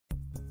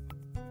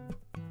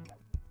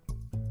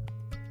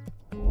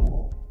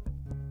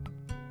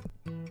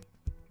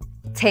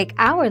Take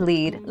our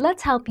lead,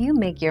 let's help you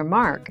make your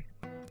mark.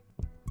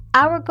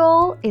 Our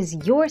goal is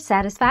your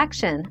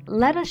satisfaction.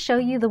 Let us show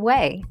you the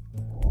way.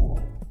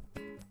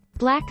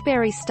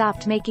 BlackBerry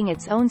stopped making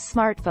its own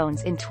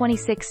smartphones in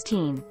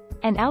 2016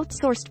 and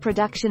outsourced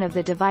production of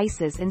the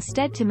devices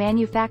instead to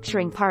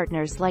manufacturing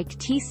partners like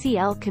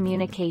TCL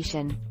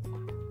Communication.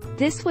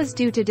 This was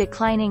due to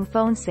declining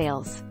phone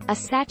sales, a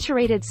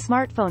saturated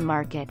smartphone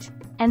market,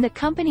 and the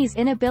company's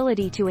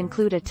inability to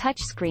include a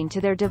touchscreen to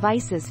their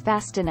devices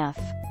fast enough.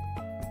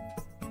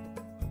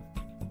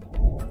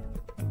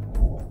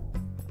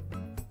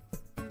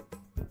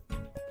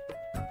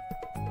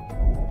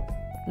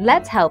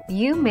 Let's help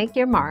you make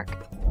your mark.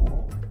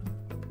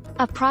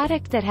 A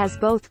product that has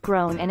both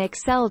grown and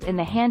excelled in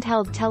the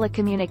handheld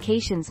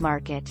telecommunications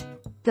market,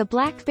 the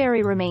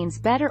BlackBerry remains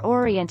better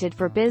oriented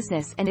for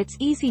business, and its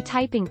easy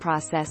typing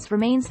process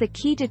remains the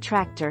key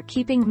detractor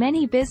keeping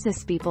many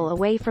businesspeople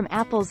away from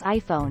Apple's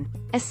iPhone,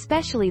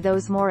 especially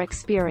those more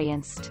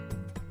experienced.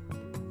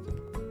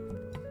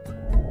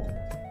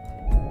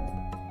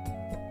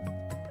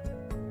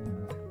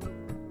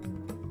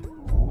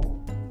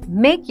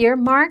 Make your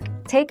mark,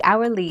 take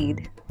our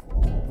lead.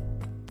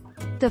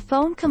 The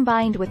phone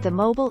combined with the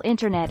mobile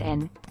internet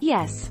and,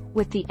 yes,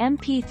 with the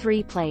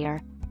MP3 player.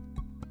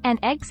 An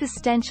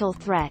existential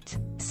threat.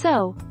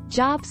 So,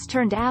 Jobs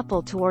turned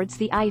Apple towards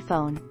the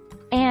iPhone.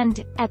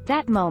 And, at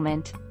that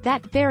moment,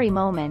 that very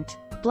moment,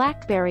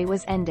 BlackBerry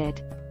was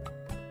ended.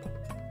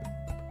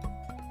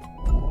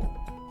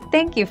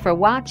 Thank you for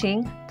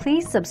watching.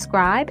 Please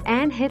subscribe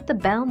and hit the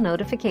bell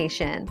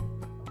notification.